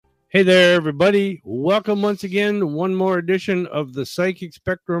Hey there, everybody. Welcome once again to one more edition of the Psychic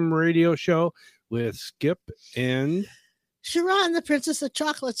Spectrum radio show with Skip and Sha'ron, the Princess of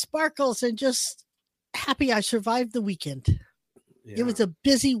Chocolate Sparkles, and just happy I survived the weekend. Yeah. It was a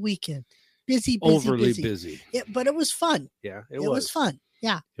busy weekend. Overly busy. But it was fun. Yeah, it was fun.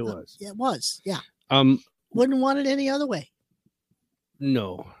 Yeah. It was. It was. Yeah. Wouldn't want it any other way.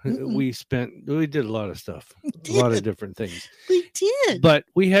 No, we did a lot of stuff, a lot of different things. We did. But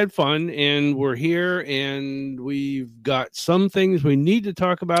we had fun, and we're here, and we've got some things we need to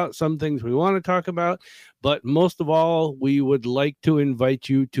talk about, some things we want to talk about. But most of all, we would like to invite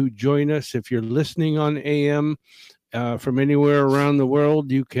you to join us. If you're listening on AM from anywhere around the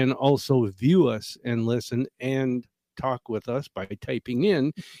world, you can also view us and listen and talk with us by typing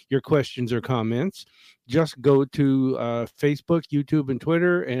in your questions or comments. Just go to Facebook, YouTube, and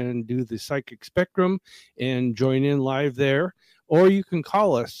Twitter and do the Psychic Spectrum and join in live there. Or you can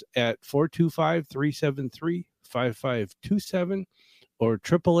call us at 425-373-5527 or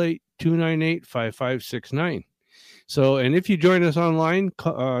 888-298-5569. So, and if you join us online,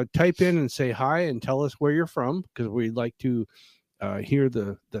 type in and say hi and tell us where you're from, because we'd like to hear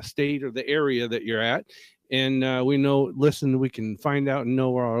the state or the area that you're at. And we can find out and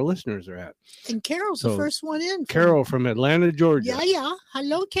know where our listeners are at. And Carol's the first one in. Carol from Atlanta, Georgia. Yeah.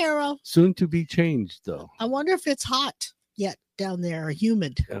 Hello, Carol. Soon to be changed, though. I wonder if it's hot yet down there or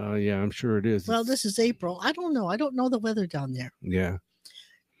humid. Yeah, I'm sure it is. Well, this is April. I don't know. I don't know the weather down there. Yeah.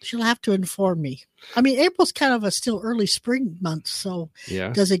 She'll have to inform me. I mean, April's kind of a still early spring month. So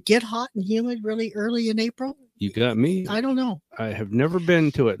yeah. Does it get hot and humid really early in April? You got me. I don't know. I have never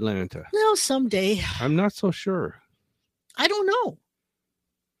been to Atlanta. No, someday. I'm not so sure. I don't know.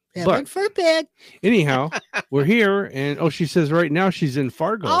 Heaven forbid. Anyhow, we're here, and she says right now she's in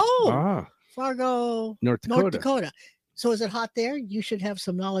Fargo. Fargo, North Dakota. So is it hot there? You should have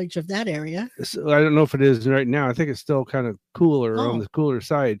some knowledge of that area. So I don't know if it is right now. I think it's still kind of cooler on the cooler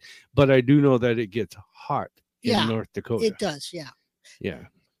side, but I do know that it gets hot in North Dakota. It does, yeah. Yeah.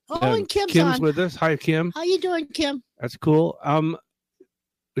 And Kim's with us. Hi, Kim. How you doing, Kim? That's cool.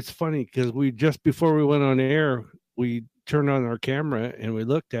 It's funny because we just before we went on air, we turned on our camera and we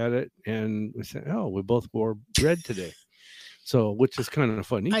looked at it and we said, "Oh, we both wore red today," which is kind of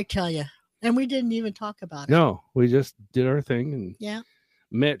funny. I tell you, and we didn't even talk about it. No, we just did our thing and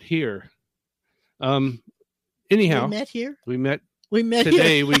met here. Anyhow, we met here. We met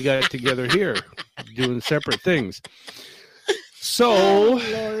today. Here. We got together here, doing separate things. So,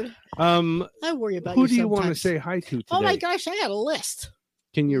 Lord. I worry about who do you want to say hi to today? Oh my gosh, I got a list.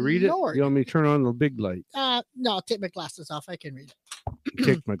 Can you read Lord. it? You want me to turn on the big light? No, I'll take my glasses off. I can read it.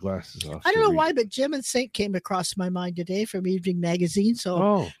 Take my glasses off. I don't know why, but Jim and Saint came across my mind today from Evening Magazine,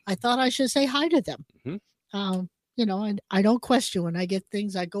 so I thought I should say hi to them. Mm-hmm. And I don't question when I get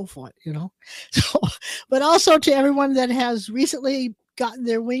things, I go for it, So, but also to everyone that has recently gotten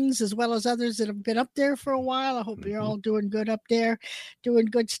their wings, as well as others that have been up there for a while. I hope you're all doing good up there, doing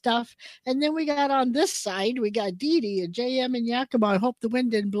good stuff. And then we got on this side, we got Dee Dee and JM and Yakima. I hope the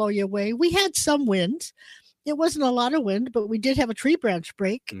wind didn't blow you away. We had some wind. It wasn't a lot of wind, but we did have a tree branch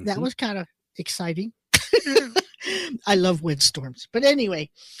break. Mm-hmm. That was kind of exciting. I love windstorms. But anyway,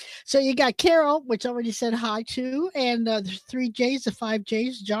 so you got Carol, which I already said hi to, and the 3 J's, the 5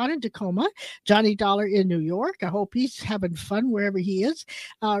 J's, John in Tacoma, Johnny Dollar in New York. I hope he's having fun wherever he is.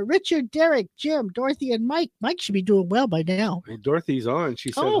 Richard, Derek, Jim, Dorothy, and Mike. Mike should be doing well by now. Well, Dorothy's on.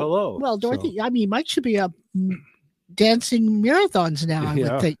 She said hello. Well, Dorothy, so. I mean, Mike should be up dancing marathons now, I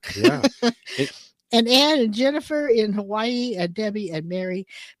would think. Yeah. And Ann and Jennifer in Hawaii, and Debbie and Mary,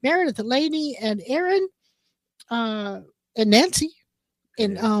 Meredith, Laney, and Aaron, and Nancy,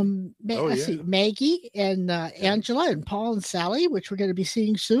 and Maggie and Angela and Paul and Sally, which we're going to be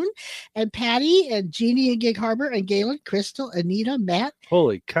seeing soon, and Patty and Jeannie in Gig Harbor, and Galen, Crystal, Anita, Matt.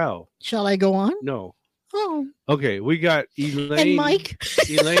 Holy cow! Shall I go on? No. Oh. Okay, we got Elaine. And Mike.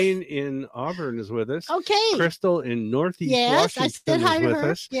 Elaine in Auburn is with us. Okay. Crystal in Northeast Washington I said hi is to with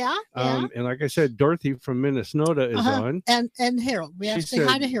her. us. Yeah. And like I said, Dorothy from Minnesota is on. And Harold. We have to say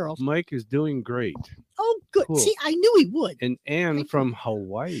hi to Harold. Mike is doing great. Oh, good. Cool. See, I knew he would. And Ann from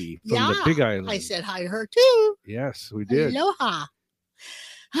Hawaii, from the Big Island. I said hi to her too. Yes, we did. Aloha.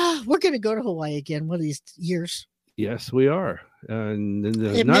 We're going to go to Hawaii again one of these years. Yes, we are. And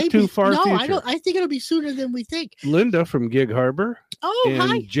not too far future. No, I think it'll be sooner than we think. Linda from Gig Harbor. Oh, and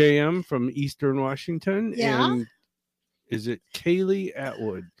hi. JM from Eastern Washington. Yeah. And is it Kaylee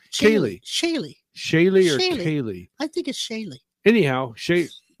Atwood? Shaylee. Kaylee? I think it's Shaylee. Anyhow,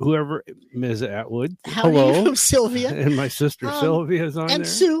 whoever Ms. Atwood. Hello. From Sylvia. And my sister Sylvia is on and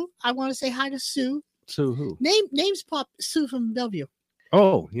there. Sue. I want to say hi to Sue. Sue who? Names pop Sue from Bellevue.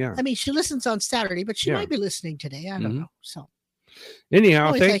 Oh, yeah. I mean, she listens on Saturday, but she Yeah. might be listening today. I don't know. So anyhow,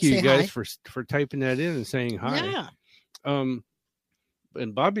 Always thank like to you say guys hi. for typing that in and saying hi. yeah.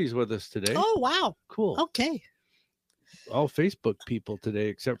 And Bobby's with us today. Oh, wow. Cool. Okay. All Facebook people today,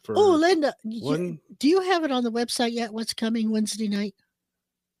 except for Oh, Linda, one. do you have it on the website yet? What's coming Wednesday night?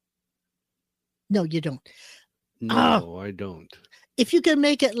 No, you don't. No, I don't. If you can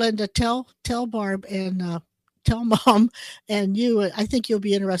make it, Linda, tell Barb and tell Mom and you. I think you'll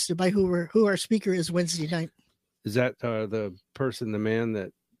be interested by who our speaker is Wednesday night. Is that the person, the man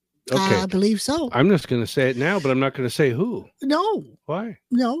that? Okay, I believe so. I'm just going to say it now, but I'm not going to say who. No. Why?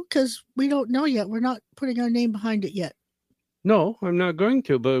 No, because we don't know yet. We're not putting our name behind it yet. No, I'm not going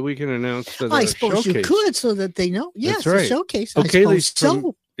to, but we can announce that. I suppose showcase. You could, so that they know. Yes, That's right. A showcase. Okay, I suppose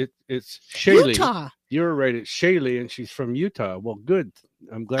so. It's Shaylee. Utah. You're right. It's Shaylee, and she's from Utah. Well, good.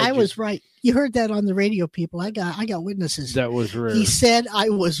 I'm glad I was right. You heard that on the radio, people. I got witnesses. That was rare. He said I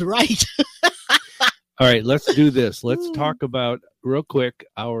was right. All right, let's do this. Let's talk about real quick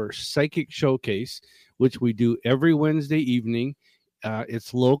our psychic showcase, which we do every Wednesday evening.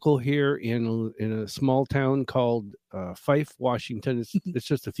 It's local here in a small town called Fife, Washington. It's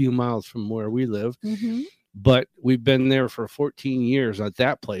just a few miles from where we live. Mm-hmm. But we've been there for 14 years at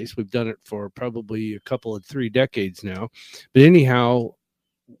that place. We've done it for probably a couple of 3 decades now. But anyhow,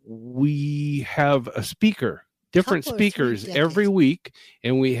 we have a speaker, different speakers every week,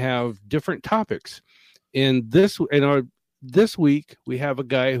 and we have different topics. And this week we have a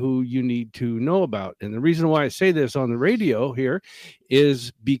guy who you need to know about. And the reason why I say this on the radio here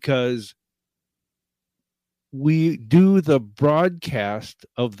is because we do the broadcast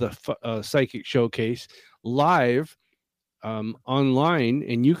of the psychic showcase live online,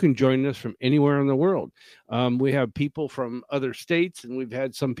 and you can join us from anywhere in the world. We have people from other states, and we've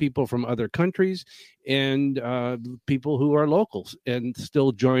had some people from other countries, and people who are locals and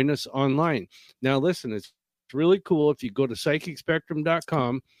still join us online. Now, listen, it's really cool. If you go to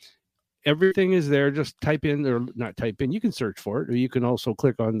psychicspectrum.com, everything is there. Just type in, or not type in, you can search for it, or you can also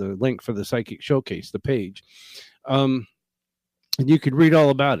click on the link for the psychic showcase, the page. And you can read all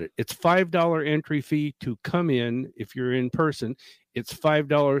about it. It's $5 entry fee to come in if you're in person. It's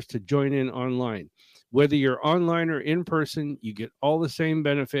 $5 to join in online. Whether you're online or in person, you get all the same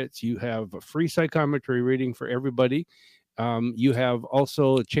benefits. You have a free psychometry reading for everybody. You have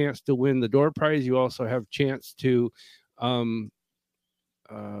also a chance to win the door prize. You also have a chance to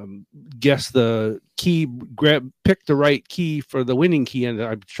guess the key, pick the right key for the winning key, and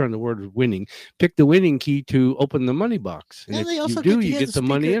I'm trying the word winning. Pick the winning key to open the money box, and if you do, you get the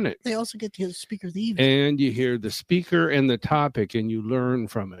money in it. They also get to hear the speaker of the evening, and you hear the speaker and the topic, and you learn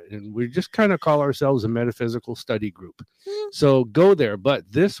from it. And we just kind of call ourselves a metaphysical study group. So go there.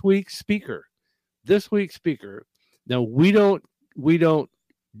 But this week's speaker. Now we don't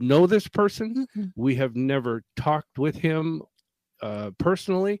know this person. Mm-hmm. We have never talked with him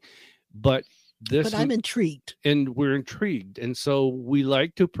personally, but I'm intrigued, and we're intrigued, and so we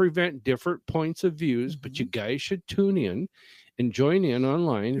like to present different points of views. But you guys should tune in and join in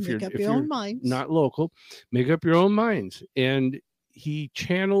online if you're not local. Make up your own minds. And he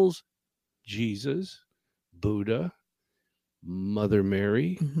channels Jesus, Buddha, Mother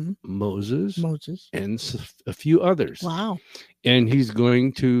Mary, Moses, and a few others. Wow. And he's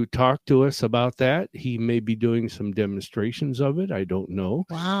going to talk to us about that. He may be doing some demonstrations of it. I don't know.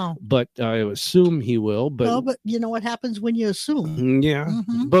 Wow. But I assume he will. But you know what happens when you assume. Yeah.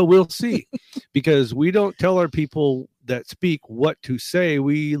 But we'll see. Because we don't tell our people that speak what to say.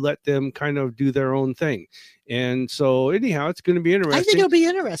 We let them kind of do their own thing. And so anyhow, it's going to be interesting. I think it'll be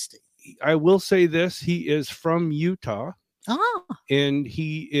interesting. I will say this. He is from Utah. And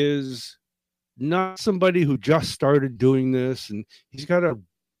he is not somebody who just started doing this, and he's got a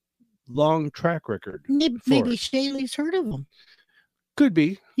long track record. Maybe Shaylee's heard of him. Could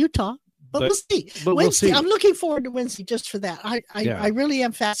be Utah, but we'll see. But Wednesday, we'll see. I'm looking forward to Wednesday just for that. I really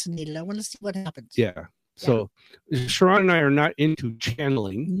am fascinated. I want to see what happens. Yeah. So Sha'ron and I are not into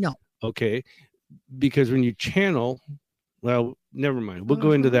channeling. No. Okay. Because when you channel, well, never mind. We'll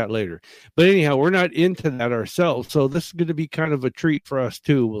go into that later. But anyhow, we're not into that ourselves. So this is going to be kind of a treat for us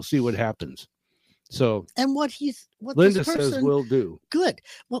too. We'll see what happens. So, and what Linda says we'll do. Good.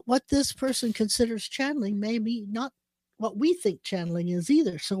 What this person considers channeling may be not what we think channeling is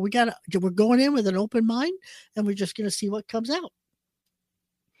either. So we're going in with an open mind, and we're just going to see what comes out.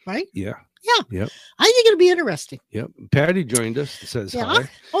 Right? Yeah. Yeah. Yep. I think it'll be interesting. Yep. Patty joined us. Says hi.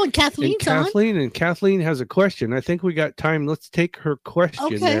 Oh, and Kathleen's and Kathleen has a question. I think we got time. Let's take her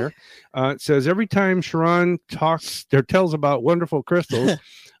question there. It says, every time Sha'ron talks or tells about wonderful crystals,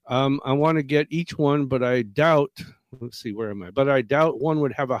 I want to get each one, but I doubt let's see, where am I? But I doubt one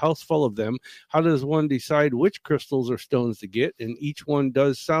would have a house full of them. How does one decide which crystals or stones to get? And each one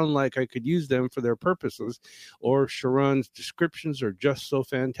does sound like I could use them for their purposes, or Sha'ron's descriptions are just so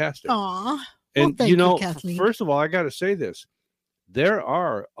fantastic. Aw. And, thank you, Kathleen. First of all, I got to say this. There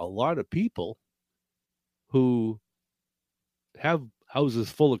are a lot of people who have houses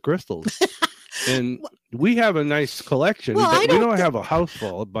full of crystals. And we have a nice collection, but we don't have a house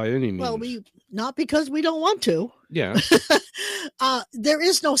full by any means. Well, not because we don't want to. Yeah. There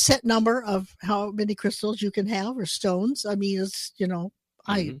is no set number of how many crystals you can have or stones. I mean, it's,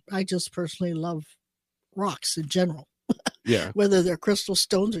 I just personally love rocks in general. Yeah. Whether they're crystal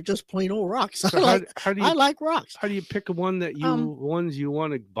stones or just plain old rocks. So I like rocks. How do you pick one that ones you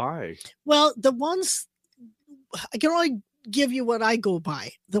want to buy? Well, the ones I can only give you what I go by.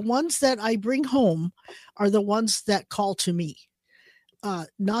 The ones that I bring home are the ones that call to me.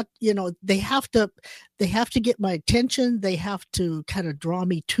 Not, they have to get my attention. They have to kind of draw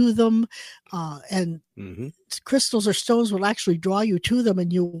me to them. And crystals or stones will actually draw you to them,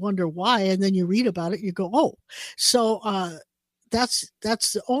 and you wonder why. And then you read about it, and you go, oh, so, that's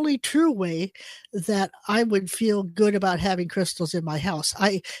the only true way that I would feel good about having crystals in my house.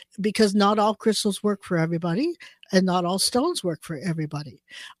 Because not all crystals work for everybody, and not all stones work for everybody.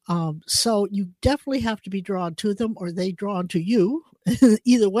 So you definitely have to be drawn to them, or they drawn to you.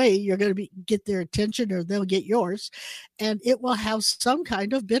 Either way, you're going to get their attention, or they'll get yours, and it will have some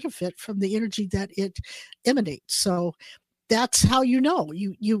kind of benefit from the energy that it emanates. So that's how you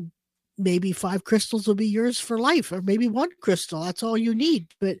maybe 5 crystals will be yours for life, or maybe 1 crystal. That's all you need,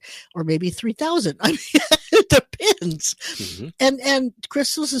 or maybe 3,000. I mean, it depends. And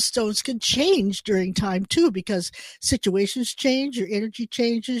crystals and stones can change during time too, because situations change, your energy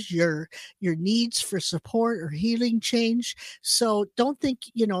changes, your needs for support or healing change. So don't think,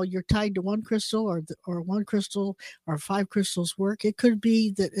 you're tied to 1 crystal or 1 crystal or 5 crystals work. It could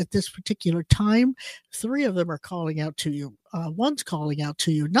be that at this particular time, 3 of them are calling out to you. One's calling out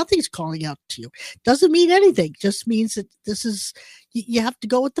to you. Nothing's calling out to you. Doesn't mean anything. Just means that you have to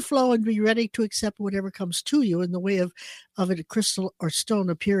go with the flow and be ready to accept whatever comes to you in the way of a crystal or stone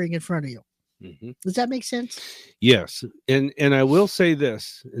appearing in front of you. Does that make sense? Yes. And I will say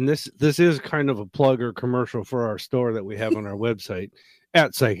this, and this is kind of a plug or commercial for our store that we have on our website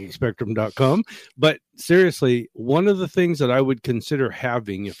at psychicspectrum.com. But seriously, one of the things that I would consider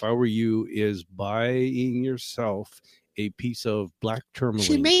having if I were you is buying yourself a piece of black tourmaline.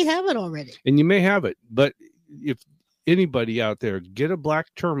 She may have it already. And you may have it, but if anybody out there, get a black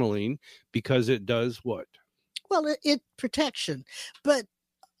tourmaline, because it does what? Well, it protection. But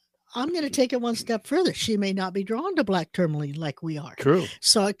I'm going to take it one step further. She may not be drawn to black tourmaline like we are. True.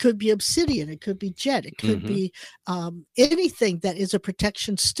 So it could be obsidian. It could be jet. It could be anything that is a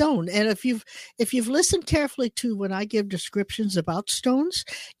protection stone. And if you've listened carefully to when I give descriptions about stones,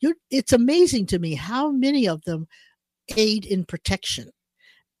 it's amazing to me how many of them aid in protection.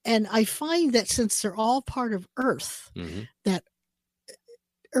 And I find that since they're all part of Earth, that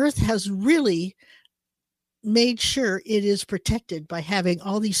Earth has really made sure it is protected by having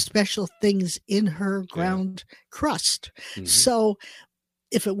all these special things in her ground crust. So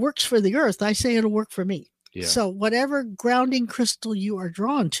if it works for the Earth, I say it'll work for me. Yeah. So whatever grounding crystal you are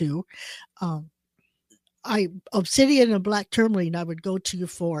drawn to, obsidian and black tourmaline, I would go to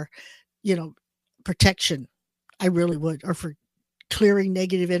for, protection. I really would, or for clearing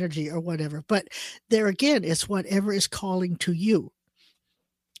negative energy or whatever. But there again, it's whatever is calling to you.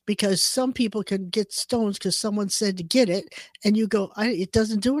 Because some people can get stones because someone said to get it, and you go, it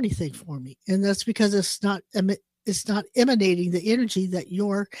doesn't do anything for me. And that's because it's not emanating the energy that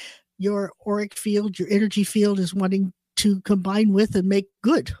your auric field, your energy field is wanting to combine with and make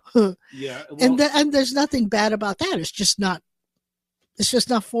good. Yeah. Well, and there's nothing bad about that. It's just not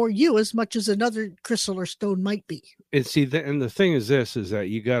for you as much as another crystal or stone might be. And see, and the thing is that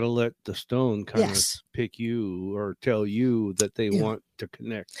you got to let the stone kind of pick you or tell you that they want to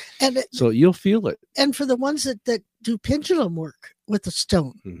connect. And so you'll feel it. And for the ones that do pendulum work with the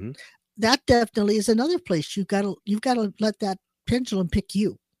stone, that definitely is another place. You've got to let that pendulum pick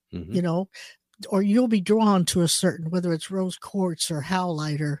you, or you'll be drawn to a certain, whether it's rose quartz or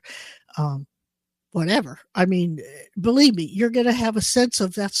howlite or, whatever. I mean, believe me, you're going to have a sense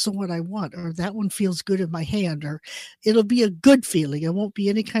of that's the one I want, or that one feels good in my hand, or it'll be a good feeling. It won't be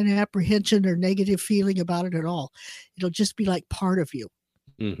any kind of apprehension or negative feeling about it at all. It'll just be like part of you.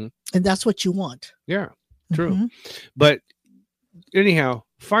 And that's what you want. Yeah, true. But anyhow,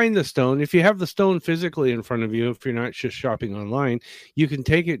 find the stone. If you have the stone physically in front of you, if you're not just shopping online, you can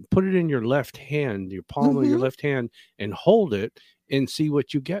take it, put it in your left hand, your palm of your left hand, and hold it. and see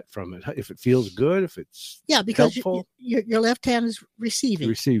what you get from it. If it feels good, if it's because helpful. Your left hand is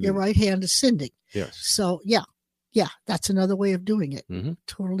receiving. Your right hand is sending. Yes. So that's another way of doing it. Mm-hmm.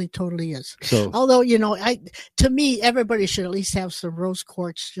 Totally is. So, although to me, everybody should at least have some rose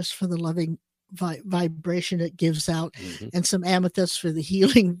quartz just for the loving vibration it gives out, and some amethyst for the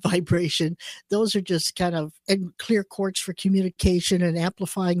healing vibration. Those are just and clear quartz for communication and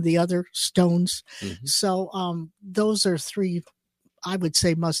amplifying the other stones. So those are 3, I would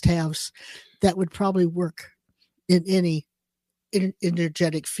say, must-haves that would probably work in any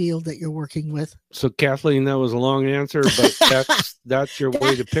energetic field that you're working with. So Kathleen, that was a long answer, but that's your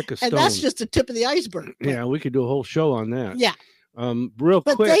way to pick a stone. And that's just the tip of the iceberg. Yeah, we could do a whole show on that. Yeah. Real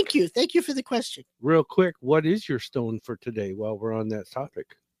quick. Thank you for the question. Real quick, what is your stone for today while we're on that topic?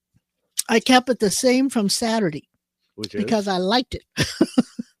 I kept it the same from Saturday, because I liked it.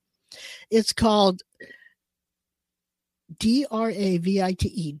 It's called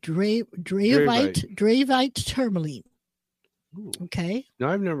Dravite, Dravite tourmaline. Ooh. Okay. No,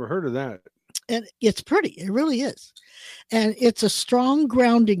 I've never heard of that. And it's pretty. It really is. And it's a strong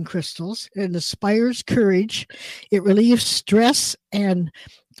grounding crystals. It inspires courage. It relieves stress and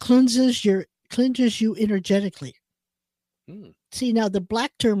cleanses you energetically. See, now the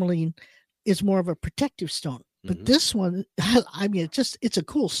black tourmaline is more of a protective stone, but this one, I mean, it's a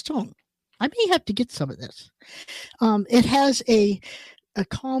cool stone. I may have to get some of this. It has a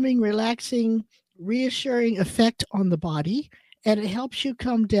calming, relaxing, reassuring effect on the body, and it helps you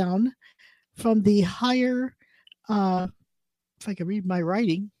come down from the higher, if I can read my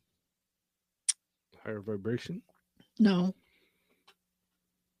writing. Higher vibration? No.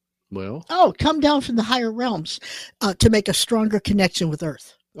 Well? Come down from the higher realms to make a stronger connection with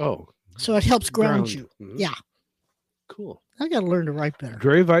Earth. Oh. So it helps ground you. Yeah. Cool. I got to learn to write better.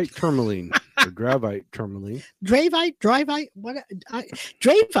 Dravite tourmaline. Or Dravite tourmaline. Dravite. What?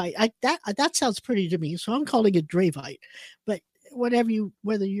 Dravite. That sounds pretty to me. So I'm calling it Dravite. But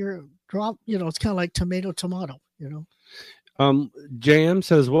whether you're drop, it's kind of like tomato. JM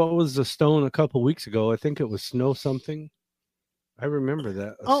says, what was the stone a couple weeks ago? I think it was snow something. I remember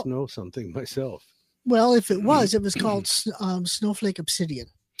that. Snow something myself. Well, if it was called snowflake obsidian.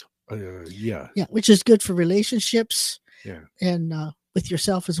 Yeah. Yeah, which is good for relationships. Yeah. And with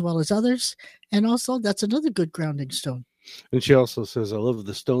yourself as well as others. And also, that's another good grounding stone. And she also says, I love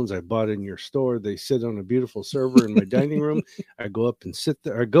the stones I bought in your store. They sit on a beautiful server in my dining room. I go and sit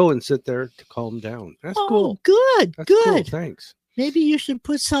there to calm down. That's cool. Good. That's good. Cool. Thanks. Maybe you should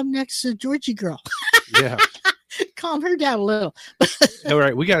put some next to Georgie girl. Yeah. Calm her down a little. All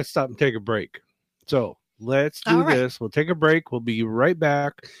right. We got to stop and take a break. So let's do this. We'll take a break. We'll be right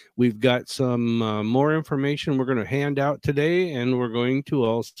back. We've got some more information we're going to hand out today, and we're going to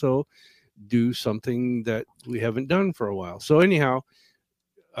also do something that we haven't done for a while. So anyhow,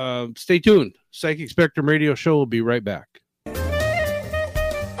 stay tuned. Psychic Spectrum Radio Show will be right back.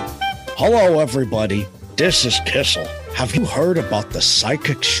 Hello, everybody. This is Kissel. Have you heard about the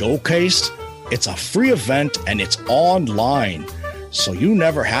Psychic Showcase? It's a free event and it's online, so you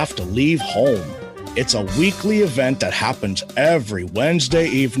never have to leave home. It's a weekly event that happens every Wednesday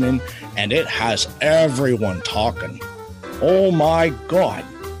evening, and it has everyone talking. Oh my God,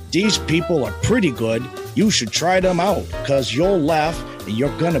 these people are pretty good. You should try them out, because you'll laugh and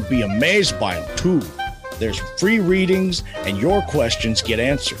you're going to be amazed by them too. There's free readings and your questions get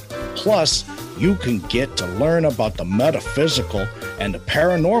answered. Plus, you can get to learn about the metaphysical and the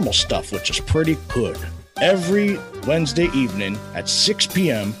paranormal stuff, which is pretty good. Every Wednesday evening at 6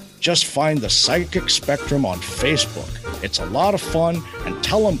 p.m., just find the Psychic Spectrum on Facebook. It's a lot of fun, and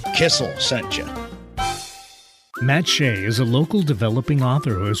tell them Kissel sent you. Matt Shea is a local developing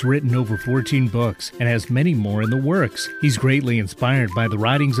author who has written over 14 books and has many more in the works. He's greatly inspired by the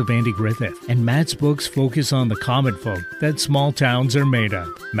writings of Andy Griffith, and Matt's books focus on the common folk that small towns are made of.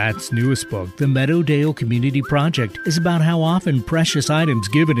 Matt's newest book, The Meadowdale Community Project, is about how often precious items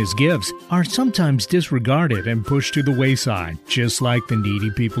given as gifts are sometimes disregarded and pushed to the wayside, just like the needy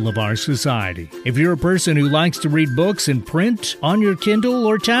people of our society. If you're a person who likes to read books in print, on your Kindle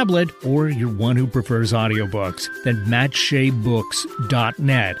or tablet, or you're one who prefers audiobooks, then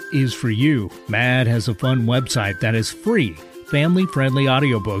MattSheaBooks.net is for you. Matt has a fun website that is free, family-friendly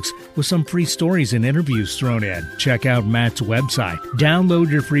audiobooks with some free stories and interviews thrown in. Check out Matt's website, download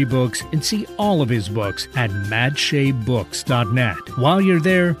your free books, and see all of his books at MattSheaBooks.net. While you're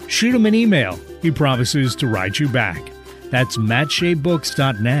there, shoot him an email. He promises to write you back. That's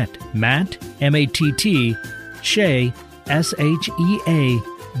MattSheaBooks.net. Matt, M-A-T-T, Shea, S-H-E-A,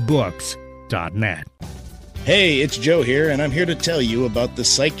 Books.net. Hey, it's Joe here, and I'm here to tell you about the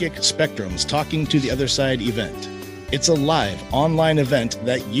Psychic Spectrum's Talking to the Other Side event. It's a live online event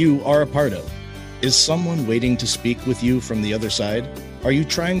that you are a part of. Is someone waiting to speak with you from the other side? Are you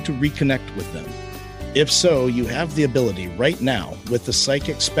trying to reconnect with them? If so, you have the ability right now with the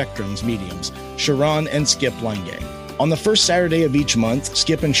Psychic Spectrum's mediums, Sha'ron and Skip Langang. On the first Saturday of each month,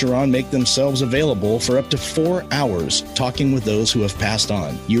 Skip and Sha'ron make themselves available for up to 4 hours talking with those who have passed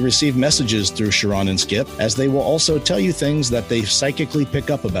on. You receive messages through Sha'ron and Skip, as they will also tell you things that they psychically pick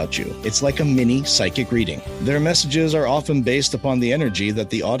up about you. It's like a mini psychic reading. Their messages are often based upon the energy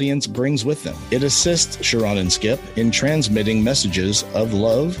that the audience brings with them. It assists Sha'ron and Skip in transmitting messages of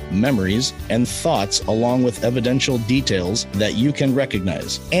love, memories, and thoughts along with evidential details that you can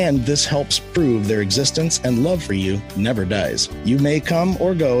recognize. And this helps prove their existence and love for you never dies. You may come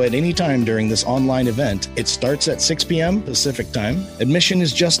or go at any time during this online event. It starts at 6 p.m. Pacific time. Admission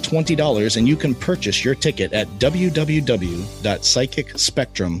is just $20, and you can purchase your ticket at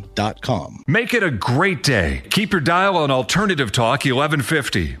www.psychicspectrum.com. Make it a great day. Keep your dial on Alternative Talk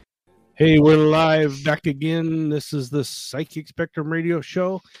 1150. Hey, we're live back again. This is the Psychic Spectrum Radio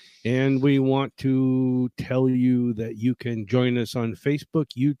Show, and we want to tell you that you can join us on Facebook,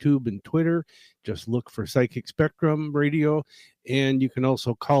 YouTube, and Twitter. Just look for Psychic Spectrum Radio, and you can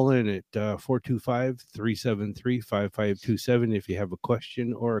also call in at 425-373-5527 if you have a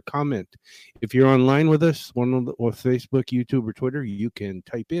question or a comment. If you're online with us, with Facebook, YouTube, or Twitter, you can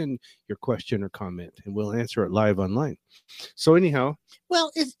type in your question or comment, and we'll answer it live online. So anyhow.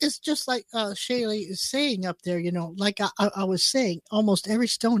 Well, it's just like Shaylee is saying up there, like I was saying, almost every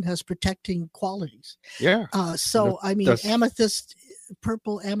stone has protecting qualities. Yeah. So, I mean, amethyst,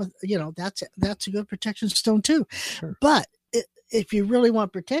 purple amethyst, that's a good protection stone too. Sure. But if you really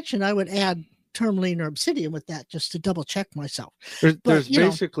want protection, I would add tourmaline or obsidian with that just to double check myself. There's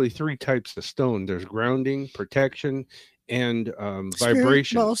basically 3 types of stone. There's grounding, protection, and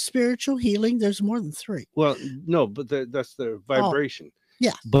vibration. Spiritual healing. There's more than 3. Well, no, but that's the vibration.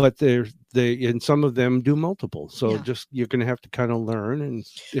 Yeah. But and some of them do multiple. So just you're going to have to kind of learn and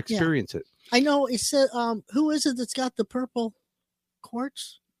experience it. I know. It said, who is it that's got the purple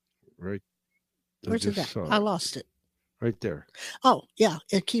quartz? Right. Where's it at? I lost it. Right there. Oh, yeah.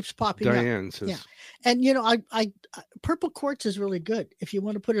 It keeps popping up. Diane says. Yeah. And, I purple quartz is really good. If you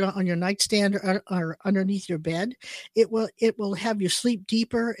want to put it on your nightstand or underneath your bed, it will have you sleep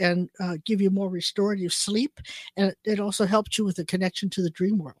deeper and give you more restorative sleep. And it also helps you with a connection to the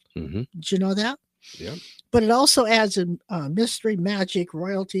dream world. Mm-hmm. Did you know that? Yeah. But it also adds in mystery, magic,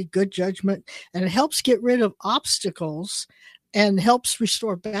 royalty, good judgment, and it helps get rid of obstacles and helps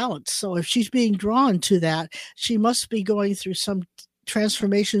restore balance. So if she's being drawn to that, she must be going through some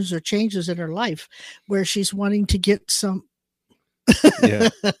transformations or changes in her life where she's wanting to get some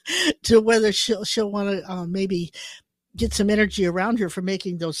to whether she'll want to maybe get some energy around her for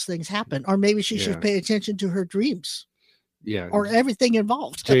making those things happen. Or maybe she should pay attention to her dreams. Yeah. Or everything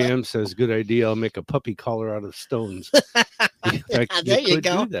involved. JM says, good idea. I'll make a puppy collar out of stones. There you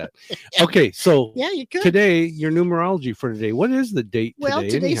go. Do that. Okay, so you could. Today, your numerology for today. What is the date today? Well,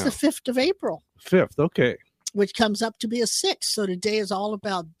 today's the 5th of April. 5th, okay. Which comes up to be a 6. So today is all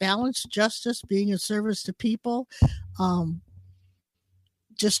about balance, justice, being in service to people,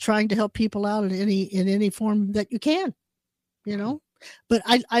 just trying to help people out in any form that you can, But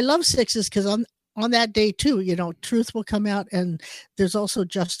I love 6s because on that day too, truth will come out, and there's also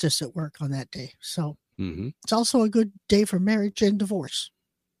justice at work on that day. So it's also a good day for marriage and divorce.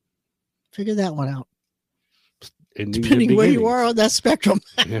 Figure that one out. Depending where you are on that spectrum.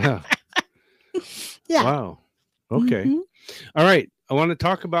 Yeah. Yeah. Wow. Okay. Mm-hmm. All right. I want to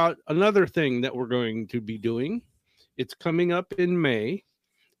talk about another thing that we're going to be doing. It's coming up in May,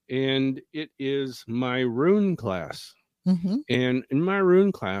 and it is my rune class. Mm-hmm. And in my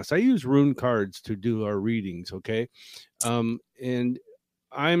rune class, I use rune cards to do our readings. Okay. And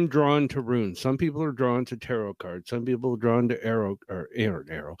I'm drawn to runes. Some people are drawn to tarot cards. Some people are drawn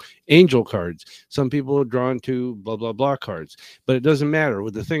to angel cards. Some people are drawn to blah, blah, blah cards. But it doesn't matter.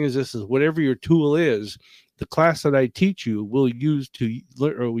 The thing is, this is whatever your tool is, the class that I teach you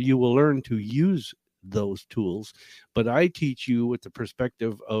you will learn to use those tools. But I teach you with the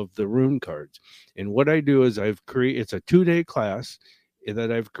perspective of the rune cards. And what I do is it's a 2-day class that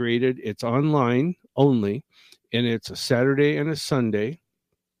I've created. It's online only, and it's a Saturday and a Sunday.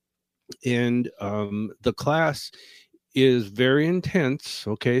 And the class is very intense.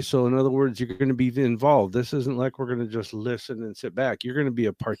 Okay. So in other words, you're going to be involved. This isn't like we're going to just listen and sit back. You're going to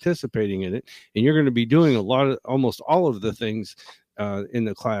be participating in it, and you're going to be doing almost all of the things in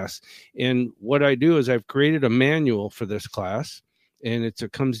the class. And what I do is I've created a manual for this class, and it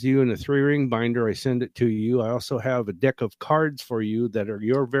comes to you in a 3-ring binder. I send it to you. I also have a deck of cards for you that are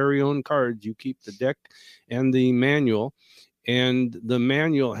your very own cards. You keep the deck and the manual, and the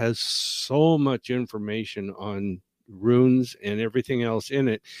manual has so much information on runes and everything else in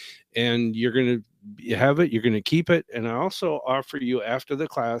it, and you're going to have it, you're going to keep it. And I also offer you, after the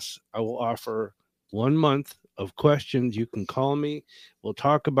class, I will offer 1 month of questions. You can call me, we'll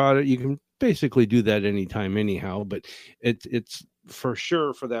talk about it. You can basically do that anytime anyhow, but it's for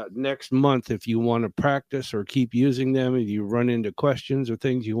sure for that next month, if you want to practice or keep using them, if you run into questions or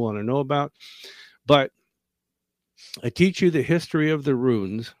things you want to know about. But I teach you the history of the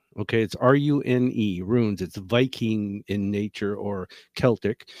runes. Okay, it's RUNE, runes. It's Viking in nature, or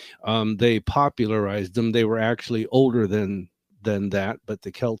Celtic. They popularized them. They were actually older than that, but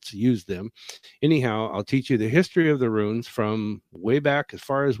the Celts used them. Anyhow, I'll teach you the history of the runes from way back as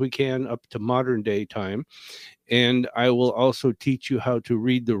far as we can up to modern day time. And I will also teach you how to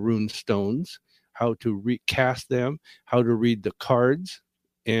read the rune stones, how to recast them, how to read the cards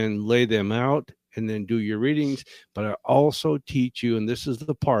and lay them out, and then do your readings. But I also teach you, and this is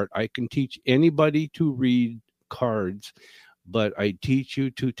the part, I can teach anybody to read cards, but I teach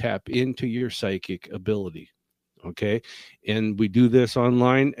you to tap into your psychic ability. Okay. And we do this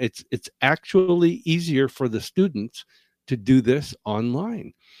online. It's actually easier for the students to do this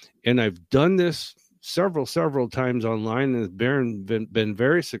online. And I've done this several times online, and it's been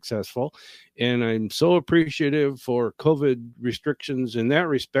very successful. And I'm so appreciative for COVID restrictions in that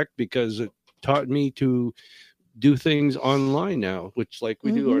respect, because it taught me to do things online now, which, like,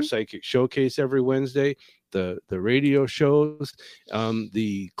 we do our psychic showcase every Wednesday, the radio shows,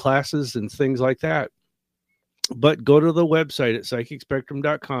 the classes and things like that. But go to the website at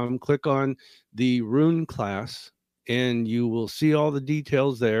psychicspectrum.com, click on the Rune Class, and you will see all the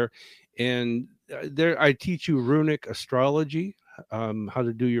details there. And there I teach you runic astrology, how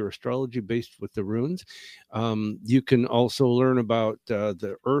to do your astrology based with the runes. You can also learn about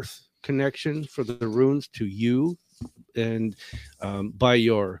the earth connection for the runes to you, and by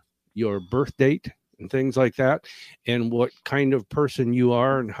your birth date and things like that, and what kind of person you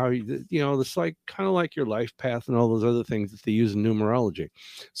are, and how it's like kind of like your life path and all those other things that they use in numerology.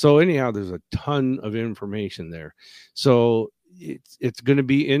 So anyhow, there's a ton of information there. So it's going to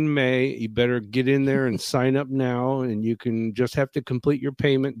be in May. You better get in there and sign up now, and you can just have to complete your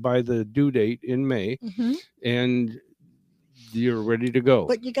payment by the due date in May, and you're ready to go.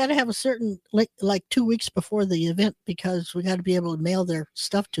 But you got to have a certain like 2 weeks before the event, because we got to be able to mail their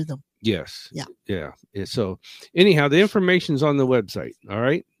stuff to them. Yes. Yeah. So anyhow, the information's on the website. All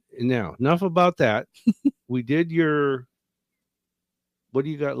right. Now, enough about that. We did your, what do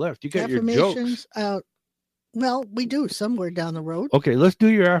you got left? You got your jokes. Well, we do somewhere down the road. Okay, let's do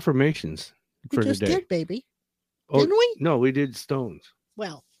your affirmations for we just today. Did, baby. Didn't we? No, we did stones.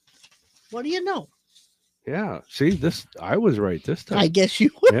 Well, what do you know? Yeah. See, I was right this time. I guess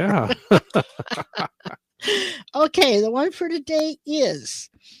you were. Yeah. Okay, the one for today is: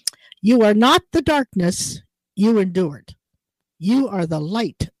 you are not the darkness you endured. You are the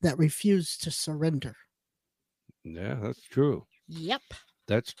light that refused to surrender. Yeah, that's true. Yep.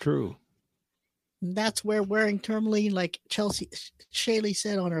 That's true. And that's where wearing tourmaline, like Shaylee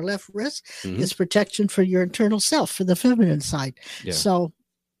said, on her left wrist, is protection for your internal self, for the feminine side. Yeah. So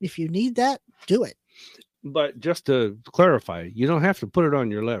if you need that, do it. But just to clarify, you don't have to put it on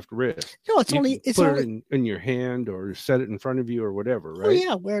your left wrist. No, it's only it in your hand, or set it in front of you, or whatever, right? Oh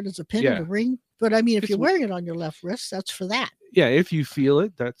yeah, wear it as a pin or a ring. But I mean, if you're wearing it on your left wrist, that's for that. Yeah, if you feel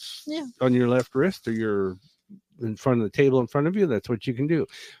it, that's on your left wrist, or you're in front of the table in front of you, that's what you can do.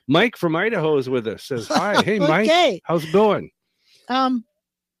 Mike from Idaho is with us. Says hi. Hey, Mike. Okay. How's it going?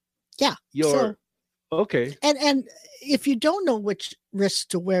 Yeah. Okay. And if you don't know which wrist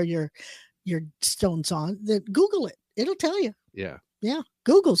to wear your stones on, then Google it. It'll tell you. Yeah. Yeah.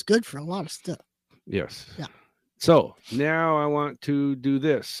 Google's good for a lot of stuff. Yes. Yeah. So now I want to do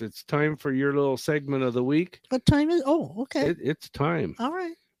this. It's time for your little segment of the week. What time is? Oh, okay. It's time. All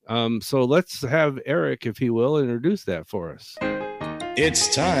right. So let's have Eric, if he will, introduce that for us.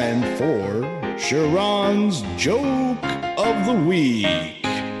 It's time for Sha'ron's Joke of the Week.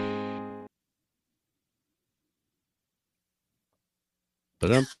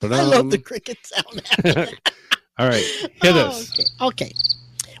 I love the cricket sound. All right, hit us. Okay.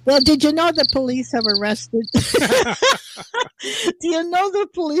 Well, did you know the police have arrested? Do you know the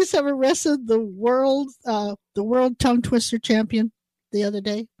police have arrested the world tongue twister champion the other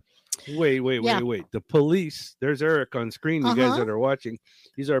day? Wait. The police. There's Eric on screen. You guys that are watching,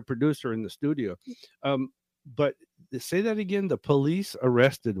 he's our producer in the studio. But say that again. The police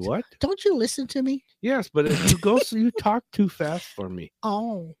arrested what? Don't you listen to me? Yes, but if you go, so you talk too fast for me.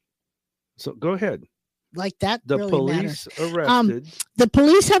 Oh, So go ahead. like that The really police matters. arrested. The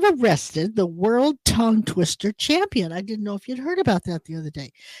police have arrested the world tongue twister champion. I didn't know if you'd heard about that the other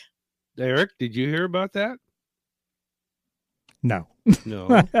day. Eric, did you hear about that? No.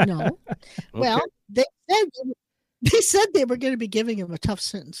 No. No. Well, they said they were going to be giving him a tough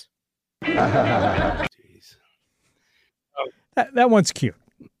sentence. Jeez. That one's cute.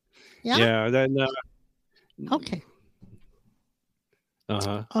 Yeah. Yeah. That. Okay.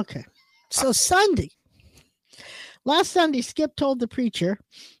 Uh-huh. Okay. So last Sunday, Skip told the preacher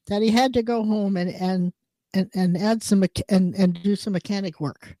that he had to go home and add some and do some mechanic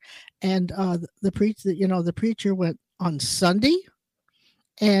work. And the preacher went on Sunday,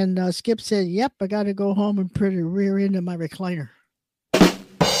 and Skip said, "Yep, I got to go home and put a rear end in my recliner."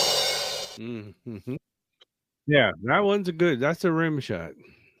 Mm-hmm. Yeah, that one's that's a rim shot.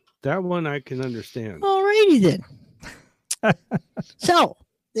 That one I can understand. Alrighty then. So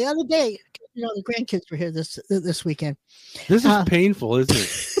the other day, the grandkids were here this weekend. This is painful, isn't it?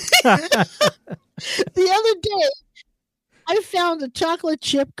 The other day, I found a chocolate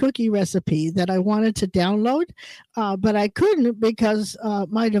chip cookie recipe that I wanted to download, but I couldn't because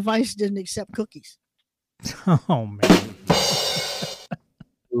my device didn't accept cookies. Oh, man.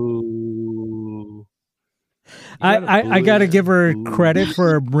 Ooh. I got to give her credit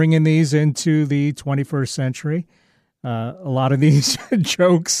for bringing these into the 21st century. A lot of these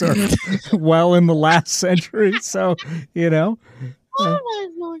jokes are well in the last century. So, Oh, my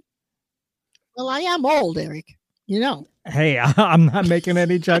Lord. Well, I am old, Eric. Hey, I'm not making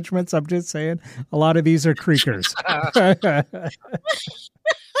any judgments. I'm just saying a lot of these are creakers.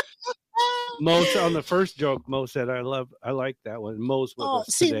 Mo, on the first joke, Mo said, I like that one. Mo's with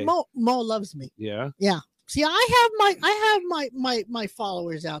us today. Mo loves me. Yeah. Yeah. See, I have my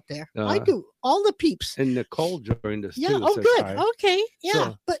followers out there. I do. All the peeps. And Nicole joined us too. Oh, good. Hi. Okay. Yeah.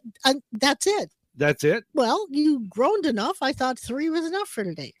 So, but that's it. That's it? Well, you groaned enough. I thought 3 was enough for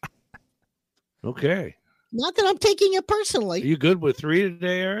today. Okay. Not that I'm taking it personally. Are you good with 3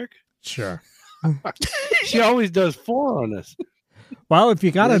 today, Eric? Sure. She always does 4 on us. Well, if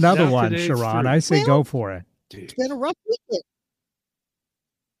you got another one, Sha'ron, I say go for it. It's been a rough weekend.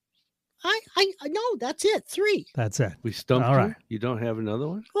 I no, that's it. 3. That's it. We stumped All you? right. You don't have another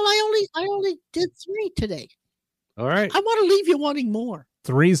one? Well, I only did 3 today. All right. I want to leave you wanting more.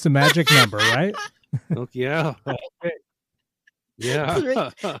 3 is the magic number, right? Okay, yeah. Okay. Yeah. 3.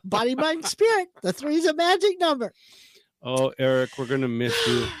 Body, mind, spirit. The 3 is a magic number. Oh, Eric, we're gonna miss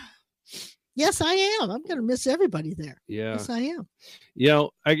you. Yes, I am. I'm gonna miss everybody there. Yeah. Yes, I am.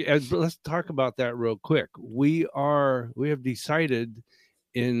 Let's talk about that real quick. We have decided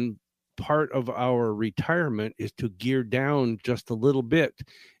in part of our retirement is to gear down just a little bit,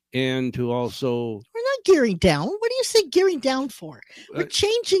 and to also we're not gearing down. What do you say gearing down for? We're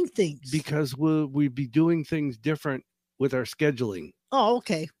changing things because we'll be doing things different with our scheduling. Oh,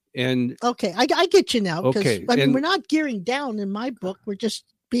 okay. And okay, I get you now. Okay, I mean, we're not gearing down in my book. We're just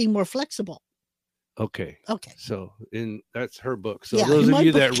being more flexible. Okay. So that's her book. So those of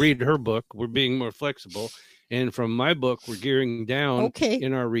you that read her book, we're being more flexible. And from my book, we're gearing down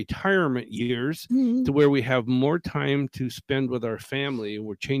in our retirement years to where we have more time to spend with our family.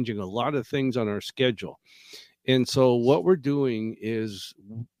 We're changing a lot of things on our schedule. And so what we're doing is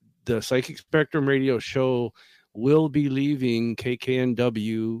the Psychic Spectrum radio show will be leaving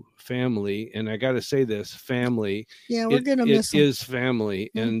KKNW family. And I got to say this, family. Yeah, we're going to miss them. It is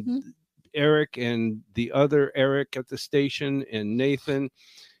family. And Eric and the other Eric at the station and Nathan,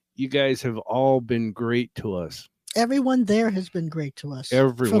 you guys have all been great to us. Everyone there has been great to us.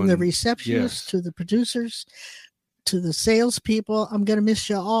 Everyone. From the receptionists to the producers to the salespeople. I'm going to miss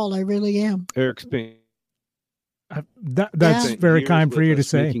you all. I really am. Eric's been. That's very kind for you to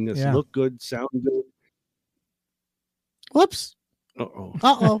say. Making us look good, sound good. Whoops.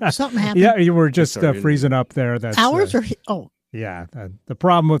 Uh-oh. Something happened. Yeah, you were just freezing up there. That's ours or yeah, the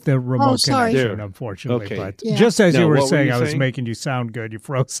problem with the remote connection, unfortunately. Okay. But just as you were saying, I was making you sound good. You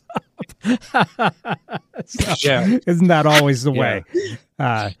froze up. Isn't that always the way?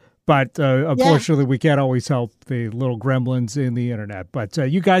 But unfortunately, we can't always help the little gremlins in the internet. But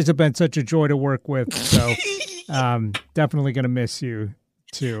you guys have been such a joy to work with. So definitely going to miss you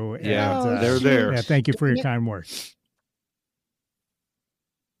too. Yeah, they're there. Yeah, thank you for your kind words.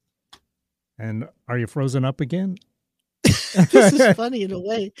 And are you frozen up again? This is funny in a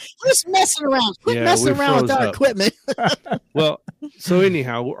way. Just messing around. Quit messing around with our equipment. Well, so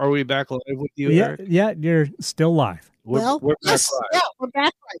anyhow, are we back live with you, Eric? Yeah, you're still live. We're back live. Yeah, we're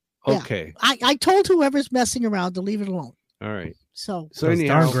back live. Okay. I told whoever's messing around to leave it alone. All right. So Those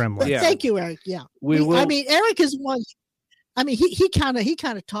anyhow, darn gremlins. but yeah, thank you, Eric. Yeah. we will. I mean, Eric is one. I mean, he kind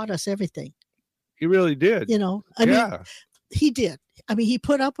of taught us everything. He really did. You know, I mean, Yeah. he did. I mean, he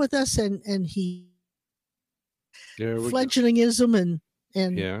put up with us and he There we go. fledglingism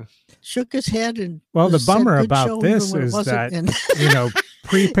and Yeah. shook his head and Well, the said bummer good about show this even when it is wasn't, that, and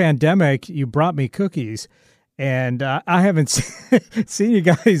pre-pandemic, you brought me cookies, and I haven't seen you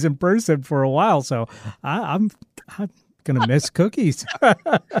guys in person for a while, so I'm gonna miss cookies.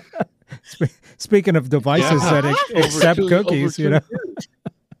 Speaking of devices that accept cookies, you know.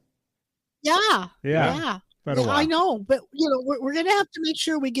 Yeah. Been a while. I know, but you know, we're gonna have to make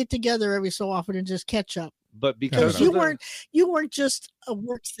sure we get together every so often and just catch up. But because You weren't just a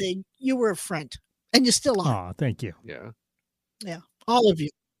work thing; you were a friend, and you still are. Oh, thank you. Yeah. All of you.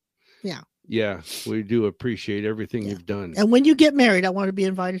 Yeah. We do appreciate everything you've done. And when you get married, I want to be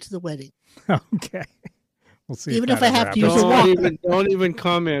invited to the wedding. Okay. We'll see. Even that if I ever have to happens. use a walker. Don't even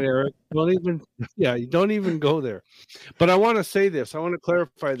comment, Eric. Don't even go there. But I want to say this. I want to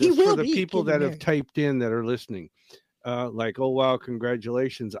clarify this for the people that have typed in that are listening. Like, oh, wow,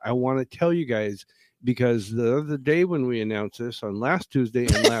 congratulations. I want to tell you guys, because the other day when we announced this on last Tuesday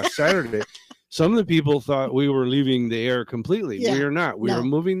and last Saturday, some of the people thought we were leaving the air completely. Yeah. We are not. We are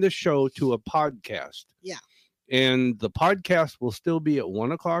moving the show to a podcast. Yeah. And the podcast will still be at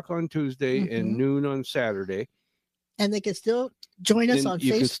 1:00 on Tuesday and noon on Saturday. And they can still join us on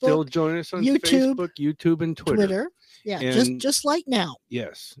you Facebook. Can still join us on YouTube, Facebook, YouTube, and Twitter. Yeah, And just like now.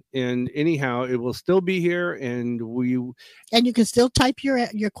 Yes. And anyhow, it will still be here, and you can still type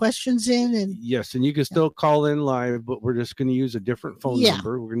your questions in, and yes, and you can still call in live, but we're just going to use a different phone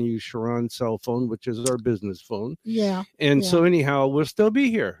number. We're going to use Sha'ron's cell phone, which is our business phone. Yeah. And so anyhow, we'll still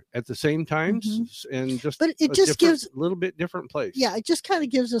be here at the same times, and just but it just gives a little bit different place. Yeah, it just kind of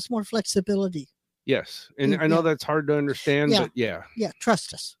gives us more flexibility. Yes, and I know that's hard to understand, but yeah,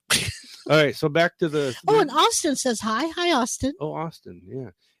 trust us. All right, so back to the. And Austin says hi. Hi, Austin. Oh, Austin, yeah.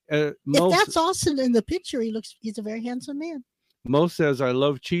 If that's Austin in the picture, he's a very handsome man. Mo says, I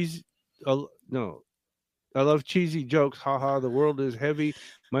love cheese. No, I love cheesy jokes. Haha, the world is heavy.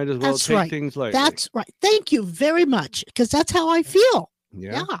 Might as well take things lightly. That's right. Thank you very much, because that's how I feel.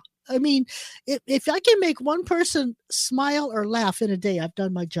 Yeah. I mean, if I can make one person smile or laugh in a day, I've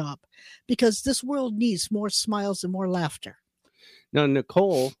done my job, because this world needs more smiles and more laughter. Now,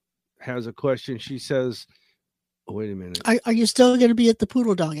 Nicole has a question. She says, wait a minute. Are you still going to be at the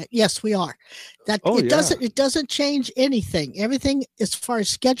Poodle Dog? Yes, we are. It doesn't change anything. Everything as far as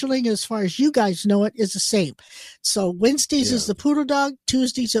scheduling, as far as you guys know it, is the same. So Wednesdays is the Poodle Dog,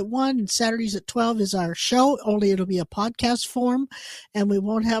 Tuesdays at 1, and Saturdays at 12 is our show. Only it'll be a podcast form, and we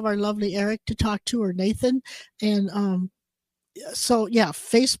won't have our lovely Eric to talk to, or Nathan. And so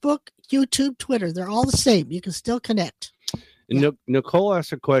Facebook, YouTube, Twitter, they're all the same. You can still connect. Nicole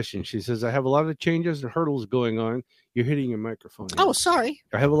asked a question. She says, I have a lot of changes and hurdles going on. You're hitting your microphone. Oh, sorry.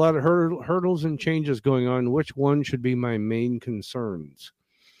 I have a lot of hurdles and changes going on. Which one should be my main concerns?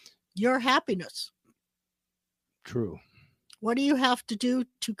 Your happiness. True. What do you have to do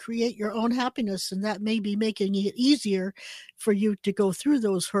to create your own happiness? And that may be making it easier for you to go through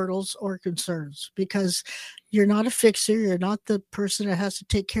those hurdles or concerns, because you're not a fixer. You're not the person that has to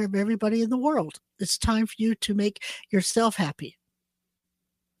take care of everybody in the world. It's time for you to make yourself happy,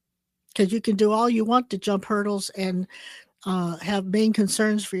 because you can do all you want to jump hurdles and have main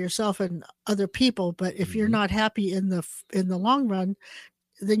concerns for yourself and other people. But if you're not happy in the long run,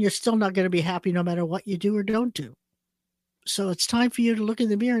 then you're still not going to be happy no matter what you do or don't do. So it's time for you to look in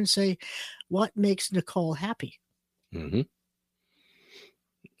the mirror and say, what makes Nicole happy? Mm-hmm.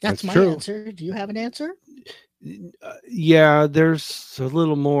 That's my answer. Do you have an answer? Yeah, there's a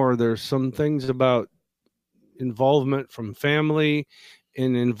little more. There's some things about involvement from family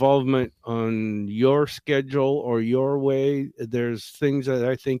and involvement on your schedule or your way. There's things that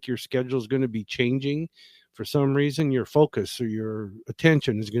I think your schedule is going to be changing. For some reason, your focus or your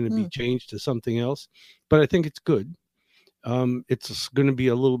attention is going to be changed to something else. But I think it's good. It's going to be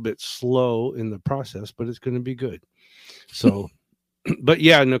a little bit slow in the process, but it's going to be good. So, but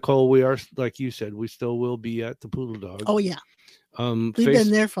yeah, Nicole, we are, like you said, we still will be at the Poodle Dog. Oh yeah. We've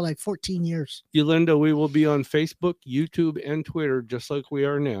been there for like 14 years. Yolanda, we will be on Facebook, YouTube, and Twitter, just like we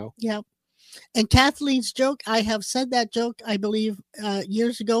are now. Yeah. And Kathleen's joke, I have said that joke, I believe,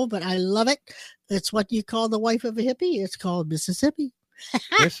 years ago, but I love it. It's what you call the wife of a hippie. It's called Mississippi.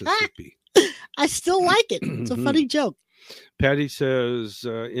 Mississippi. I still like it. It's a funny joke. Patty says,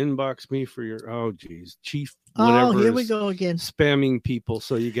 inbox me for your, oh, geez, Chief, whatever. Oh, here we go again. Spamming people.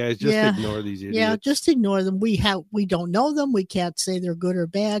 So you guys just ignore these idiots. Yeah, just ignore them. We don't know them. We can't say they're good or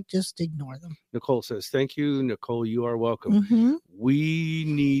bad. Just ignore them. Nicole says, thank you, Nicole. You are welcome. Mm-hmm. We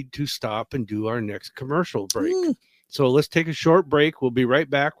need to stop and do our next commercial break. So let's take a short break. We'll be right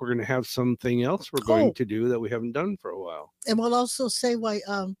back. We're going to have something else we're going to do that we haven't done for a while. And we'll also say why,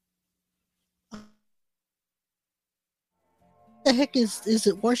 the heck is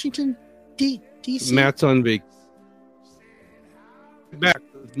it Washington, D.C.? Matt's on vacation. Back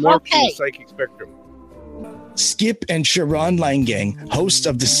with more from the Psychic Spectrum. Skip and Sha'ron Langang, hosts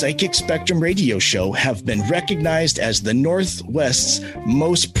of the Psychic Spectrum radio show, have been recognized as the Northwest's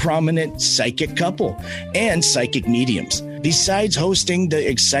most prominent psychic couple and psychic mediums. Besides hosting the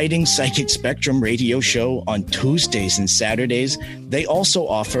exciting Psychic Spectrum radio show on Tuesdays and Saturdays, they also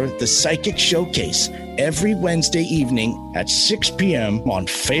offer the Psychic Showcase every Wednesday evening at 6 p.m. on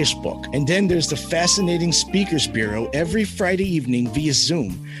Facebook. And then there's the Fascinating Speakers Bureau every Friday evening via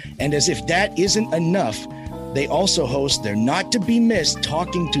Zoom. And as if that isn't enough, they also host their Not to Be Missed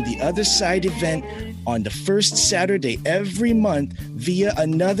Talking to the Other Side event on the first Saturday every month via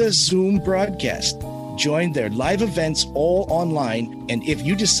another Zoom broadcast. Join their live events all online, and if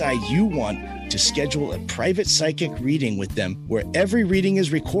you decide you want to schedule a private psychic reading with them where every reading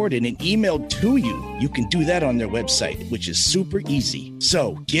is recorded and emailed to you, you can do that on their website, which is super easy.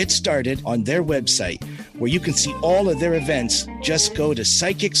 So get started on their website where you can see all of their events. Just go to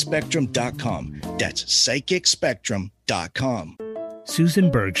psychicspectrum.com. That's psychicspectrum.com. Susan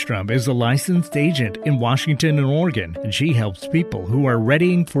Bergstrom is a licensed agent in Washington and Oregon, and she helps people who are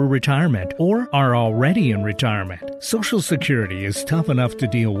readying for retirement or are already in retirement. Social Security is tough enough to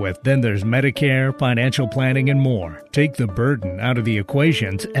deal with. Then there's Medicare, financial planning, and more. Take the burden out of the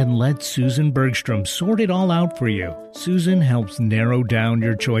equations and let Susan Bergstrom sort it all out for you. Susan helps narrow down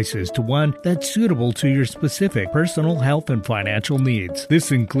your choices to one that's suitable to your specific personal health and financial needs.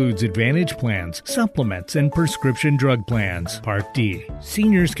 This includes Advantage plans, supplements, and prescription drug plans. Part D.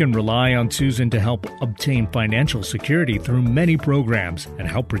 Seniors can rely on Susan to help obtain financial security through many programs and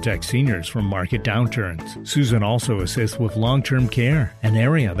help protect seniors from market downturns. Susan also assists with long-term care, an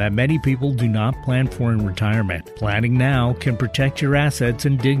area that many people do not plan for in retirement. Planning now can protect your assets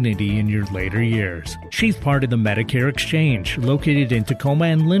and dignity in your later years. She's part of the Medicare Exchange, located in Tacoma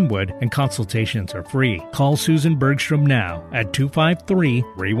and Linwood, and consultations are free. Call Susan Bergstrom now at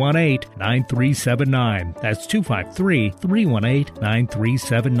 253-318-9379. That's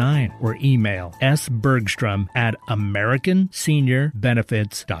 253-318-9379, or email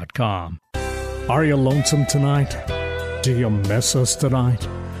sbergstrom@americanseniorbenefits.com. Are you lonesome tonight? Do you miss us tonight?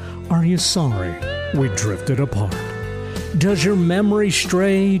 Are you sorry we drifted apart? Does your memory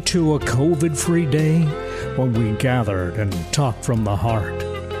stray to a COVID-free day when we gathered and talked from the heart?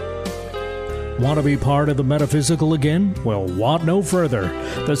 Want to be part of the metaphysical again? Well, want no further.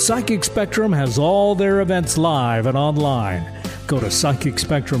 The Psychic Spectrum has all their events live and online. Go to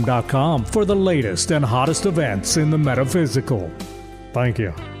psychicspectrum.com for the latest and hottest events in the metaphysical. Thank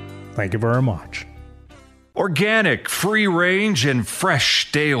you. Thank you very much. Organic, free range, and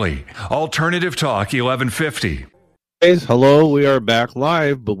fresh daily. Alternative Talk 1150. Hello, we are back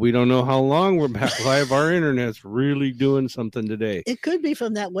live, but we don't know how long we're back live. Our internet's really doing something today. It could be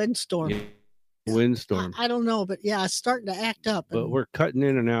from that windstorm. Yeah. Windstorm. I don't know, but yeah, it's starting to act up. But we're cutting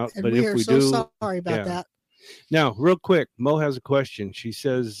in and out. And but we if are we so do, sorry about that. Now, real quick, Mo has a question. She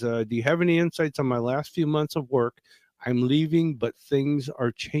says, do you have any insights on my last few months of work? I'm leaving, but things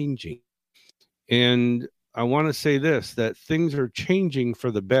are changing. And I want to say this, that things are changing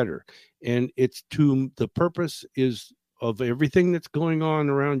for the better. And it's the purpose is of everything that's going on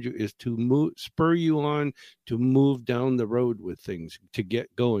around you is to spur you on to move down the road with things, to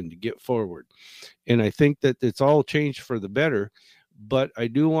get going, to get forward. And I think that it's all changed for the better. But I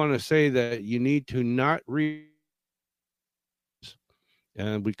do want to say that you need to not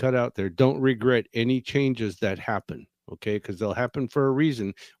and we cut out there, don't regret any changes that happen, okay? Because they'll happen for a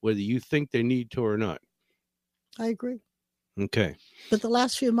reason, whether you think they need to or not. I agree. Okay. But the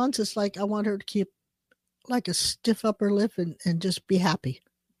last few months, it's like I want her to keep like a stiff upper lip and just be happy.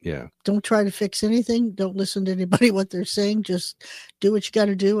 Yeah. Don't try to fix anything. Don't listen to anybody, what they're saying. Just do what you got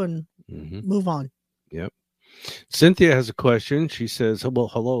to do and move on. Yep. Cynthia has a question. She says, well,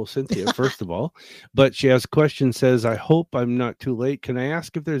 hello, Cynthia, first of all. But she has a question, says, I hope I'm not too late. Can I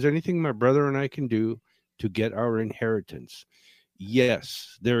ask if there's anything my brother and I can do to get our inheritance?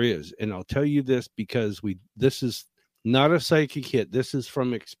 Yes, there is. And I'll tell you this because this is not a psychic hit. This is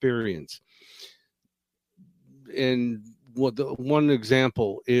from experience. And one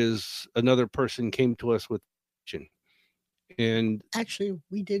example is another person came to us with question. And actually,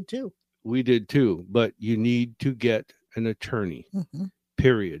 we did too. We did too, but you need to get an attorney. Mm-hmm.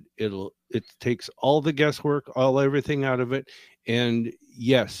 Period. It takes all the guesswork, everything out of it. And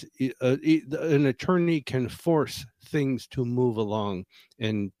yes, an attorney can force things to move along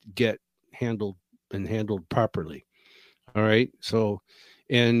and get handled properly. All right. So,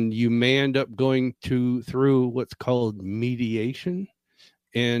 and you may end up going through what's called mediation,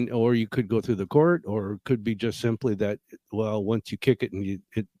 or you could go through the court, or it could be just simply that, well, once you kick it and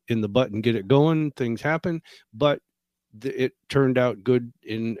it in the butt and get it going, things happen. But it turned out good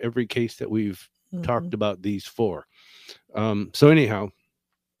in every case that we've talked about these four. So anyhow,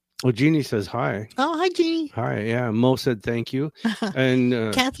 well, Jeannie says hi. Oh, hi, Jeannie. Hi. Yeah. Mo said thank you.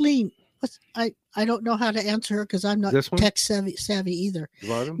 And Kathleen, I don't know how to answer her because I'm not tech savvy either.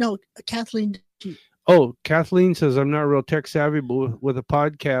 No, Kathleen. Oh, Kathleen says, I'm not real tech savvy, but with a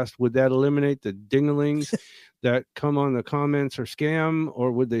podcast, would that eliminate the ding-a-lings that come on the comments or scam,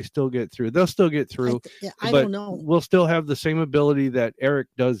 or would they still get through? They'll still get through. I don't know. We'll still have the same ability that Eric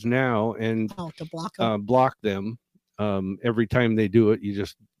does now, and to block them. Every time they do it, you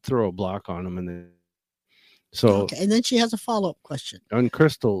just throw a block on them. Okay. And then she has a follow-up question. On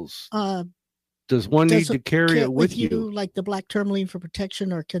crystals. Does one need to carry it with you? Like the black tourmaline for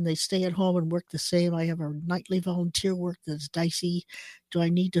protection, or can they stay at home and work the same? I have a nightly volunteer work that's dicey. Do I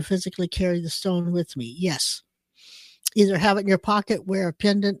need to physically carry the stone with me? Yes. Either have it in your pocket, wear a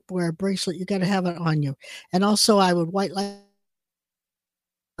pendant, wear a bracelet. You got to have it on you. And also, I would white light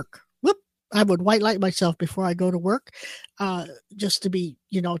myself before I go to work, just to be,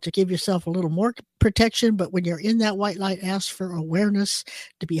 to give yourself a little more protection. But when you're in that white light, ask for awareness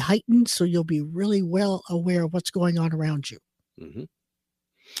to be heightened, so you'll be really well aware of what's going on around you. Mm-hmm.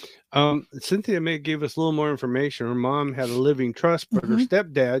 Cynthia May gave us a little more information. Her mom had a living trust, but her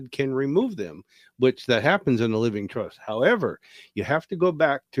stepdad can remove them, which that happens in a living trust. However, you have to go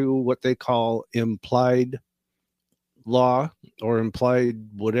back to what they call implied law or implied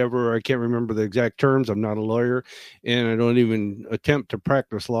whatever. I can't remember the exact terms. I'm not a lawyer, and I don't even attempt to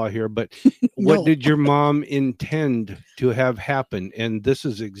practice law here, but what did your mom intend to have happen? And this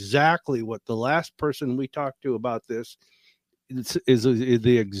is exactly what the last person we talked to about this is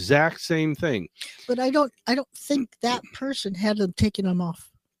the exact same thing. But I don't think that person had them taking them off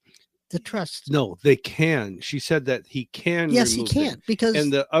the trust. No, they can. She said that he can. Yes, he can,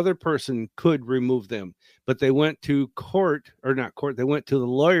 and the other person could remove them, but they went to court, or not court. They went to the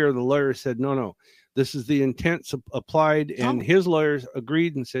lawyer. The lawyer said, no, this is the intent applied, and his lawyers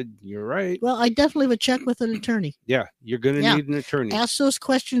agreed and said, you're right. Well, I definitely would check with an attorney. Yeah, you're going to need an attorney. Ask those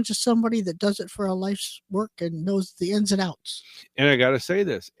questions to somebody that does it for a life's work and knows the ins and outs. And I got to say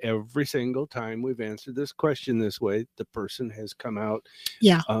this, every single time we've answered this question this way, the person has come out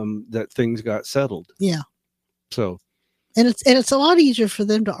that things got settled. Yeah. So. And it's a lot easier for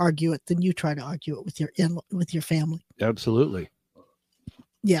them to argue it than you try to argue it with your family. Absolutely.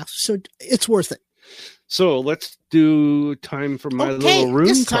 Yeah, so it's worth it. So let's do time for my little rune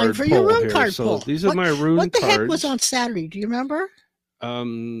it's card time for your rune here. card so pull. These are my rune cards. What the heck was on Saturday? Do you remember?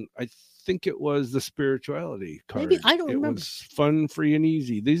 I think it was the spirituality card. Maybe I don't remember. It was fun, free, and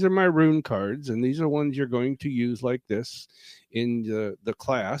easy. These are my rune cards, and these are ones you're going to use like this in the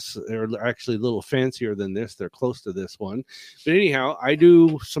class. They're actually a little fancier than this. They're close to this one. But anyhow,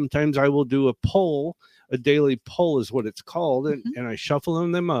 sometimes I will do a poll. A daily poll is what it's called, and I shuffle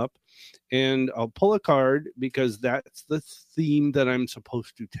them up, and I'll pull a card because that's the theme that I'm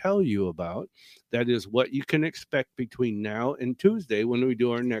supposed to tell you about. That is what you can expect between now and Tuesday when we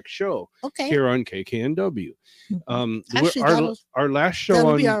do our next show here on KKNW. Actually, our last show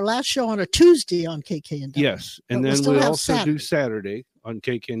that'll be our last show on a Tuesday on KKNW. Yes, and then we'll also do Saturday on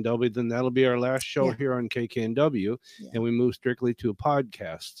KKNW. Then that'll be our last show here on KKNW, and we move strictly to a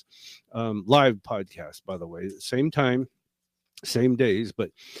podcast, live podcast, by the way, same time, same days.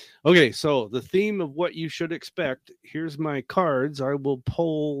 But okay, so the theme of what you should expect. Here's my cards. I will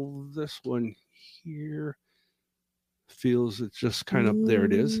pull this one here. Feels it's just kind of there.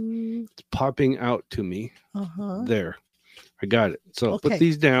 It is. It's popping out to me. There, I got it. So put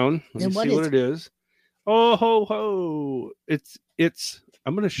these down. Let me see what it is. Oh ho ho! It's.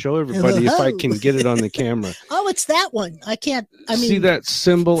 I'm going to show everybody if I can get it on the camera. Oh, it's that one. I can't. See that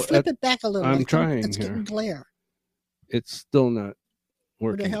symbol? Flip it back a little. I'm trying. It's getting glare. It's still not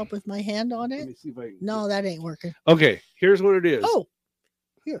working. Would it help with my hand on it? Let me see if I can. No, that ain't working. Okay, here's what it is. Oh,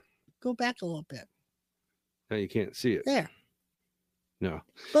 here. Go back a little bit. Now you can't see it. There. No.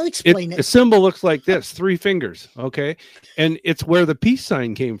 Well, explain it. The symbol looks like this: 3 fingers. Okay, and it's where the peace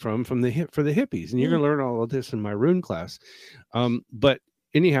sign came from for the hippies. And you're going to learn all of this in my rune class. But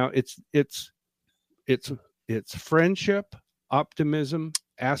anyhow, it's friendship, optimism,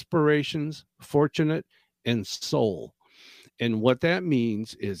 aspirations, fortunate, and soul. And what that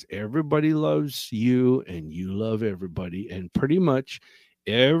means is everybody loves you and you love everybody. And pretty much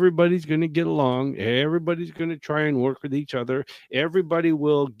everybody's going to get along. Everybody's going to try and work with each other. Everybody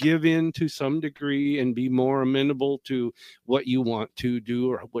will give in to some degree and be more amenable to what you want to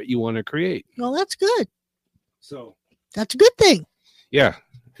do or what you want to create. Well, that's good. So that's a good thing. Yeah,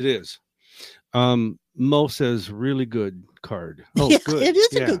 it is. Mo says really good card. Oh, yeah, good. It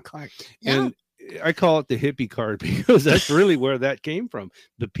is a good card. Yeah. And I call it the hippie card because that's really where that came from.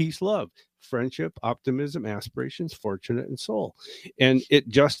 The peace, love, friendship, optimism, aspirations, fortunate, and soul. And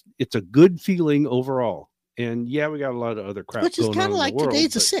it's a good feeling overall. And yeah, we got a lot of other crap which is going on kind of like in the world,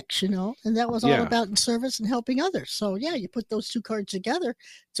 today's a six, and that was all Yeah. about in service and helping others. So yeah, you put those two cards together,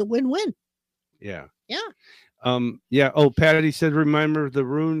 it's a win-win. Yeah. Yeah. Yeah. Oh, Patty said, remember the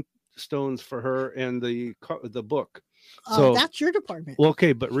rune stones for her and the book. So that's your department. Well,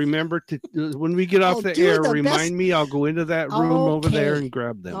 okay, but remember to when we get off the do air, the remind best- me. I'll go into that room over there Okay. and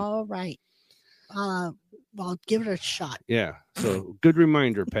grab them. All right. Well, give it a shot. Yeah. So good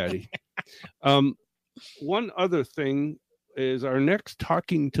reminder, Patty. One other thing is our next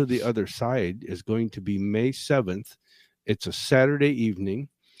Talking to the Other Side is going to be May 7th. It's a Saturday evening.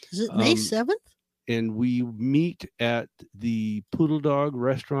 Is it May 7th? And we meet at the Poodle Dog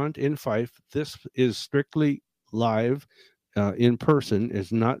Restaurant in Fife. This is strictly live, in person.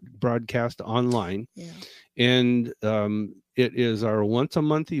 It's not broadcast online. Yeah. And it is our once a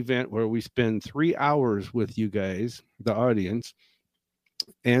month event where we spend 3 hours with you guys, the audience,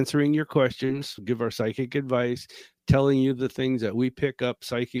 answering your questions, give our psychic advice, telling you the things that we pick up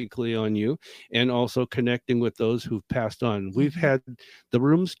psychically on you, and also connecting with those who've passed on. We've had the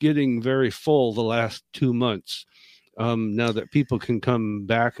rooms getting very full the last 2 months. Now that people can come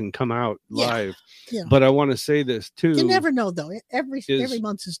back and come out live. Yeah. But I want to say this too. You never know though. Every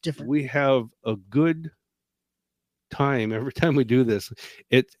month is different. We have a good time every time we do this.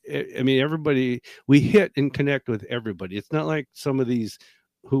 I mean, everybody, we hit and connect with everybody. It's not like some of these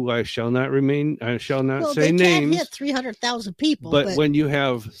who I shall not say they names. Can't hit 300,000 people. But when you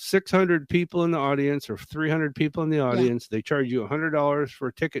have 600 people in the audience or 300 people in the audience, they charge you $100 for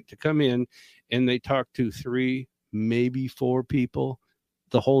a ticket to come in, and they talk to 3, maybe 4 people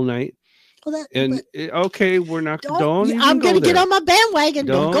the whole night. Well, okay, we're not. I'm going to get on my bandwagon.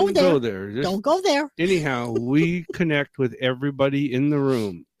 Don't go there. Just, don't go there. Anyhow, we connect with everybody in the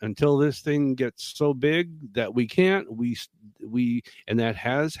room until this thing gets so big that we can't. And that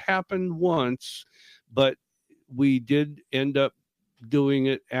has happened once, but we did end up doing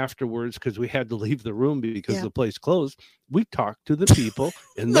it afterwards because we had to leave the room because the place closed. We talked to the people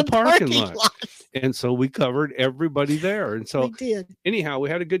in the parking lot. And so we covered everybody there. And so we did. Anyhow, we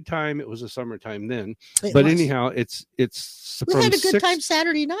had a good time. It was a summertime then. Anyhow, it's we had a good time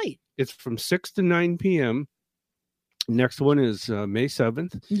Saturday night. It's from 6 to 9 p.m. Next one is May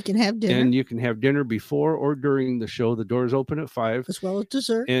 7th. You can have dinner. And you can have dinner before or during the show. The doors open at 5. As well as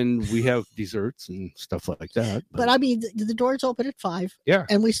dessert. And we have desserts and stuff like that. But I mean, the doors open at 5. Yeah.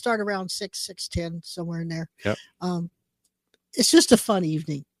 And we start around 6:10, somewhere in there. Yep. It's just a fun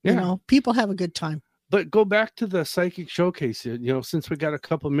evening. Yeah. People have a good time. But go back to the psychic showcase. Since we got a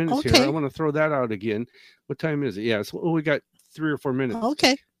couple minutes here, I want to throw that out again. What time is it? Yeah, we got 3 or 4 minutes.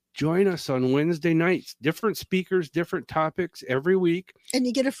 Okay. Join us on Wednesday nights. Different speakers, different topics every week. And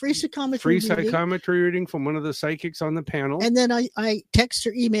you get a free psychometry reading from one of the psychics on the panel. And then I text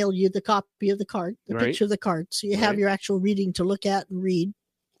or email you the copy of the card, the picture of the card. So you have your actual reading to look at and read.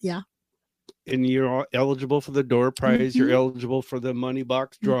 Yeah. And you're eligible for the door prize. You're eligible for the money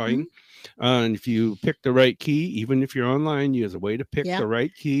box drawing. And if you pick the right key, even if you're online, you have a way to pick the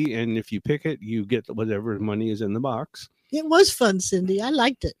right key. And if you pick it, you get whatever money is in the box. It was fun, Cindy. I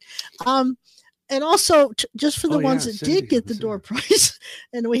liked it. And also, just for the ones that did get the door prize,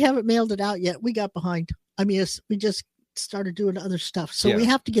 and we haven't mailed it out yet, we got behind. I mean, we just started doing other stuff. So we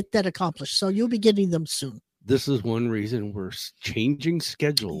have to get that accomplished. So you'll be getting them soon. This is one reason we're changing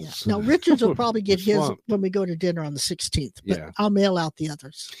schedules. Yeah. Now, Richards will probably get his when we go to dinner on the 16th, but I'll mail out the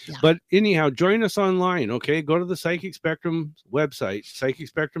others. Yeah. But anyhow, join us online, okay? Go to the Psychic Spectrum website,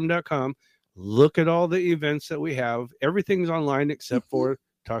 psychicspectrum.com. Look at all the events that we have. Everything's online except for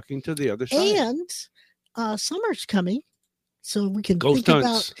Talking to the Other Side. And summer's coming, so we can ghost think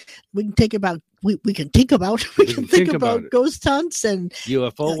hunts. We can think about ghost hunts and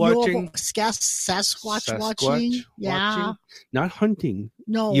UFO watching, Sasquatch watching. Yeah, not hunting.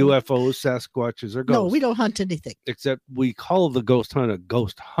 No UFOs, Sasquatches, or ghosts. No, we don't hunt anything. Except we call the ghost hunt a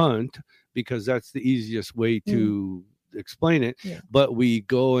ghost hunt because that's the easiest way to explain it. Yeah. But we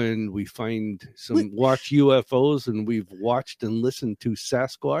go and we find watch UFOs, and we've watched and listened to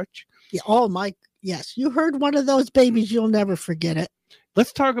Sasquatch. Yeah. Oh my, yes. You heard one of those babies, you'll never forget it.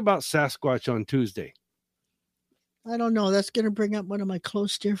 Let's talk about Sasquatch on Tuesday. I don't know. That's going to bring up one of my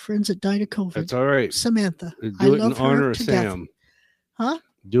close dear friends that died of COVID. That's all right. Samantha. Do it in honor of Sam. Huh?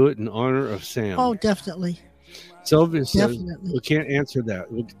 Do it in honor of Sam. Oh, definitely. Sylvia says, Definitely. we can't answer that.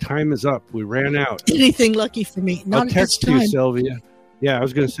 Time is up. We ran out. Anything lucky for me. Not I'll text at this time. you, Sylvia. Yeah, I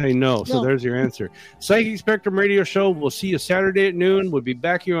was going to say no. So there's your answer. Psychic Spectrum Radio Show. We'll see you Saturday at noon. We'll be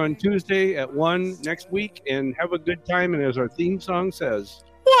back here on Tuesday at 1 next week. And have a good time. And as our theme song says,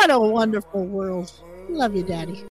 What a wonderful world. Love you, Daddy.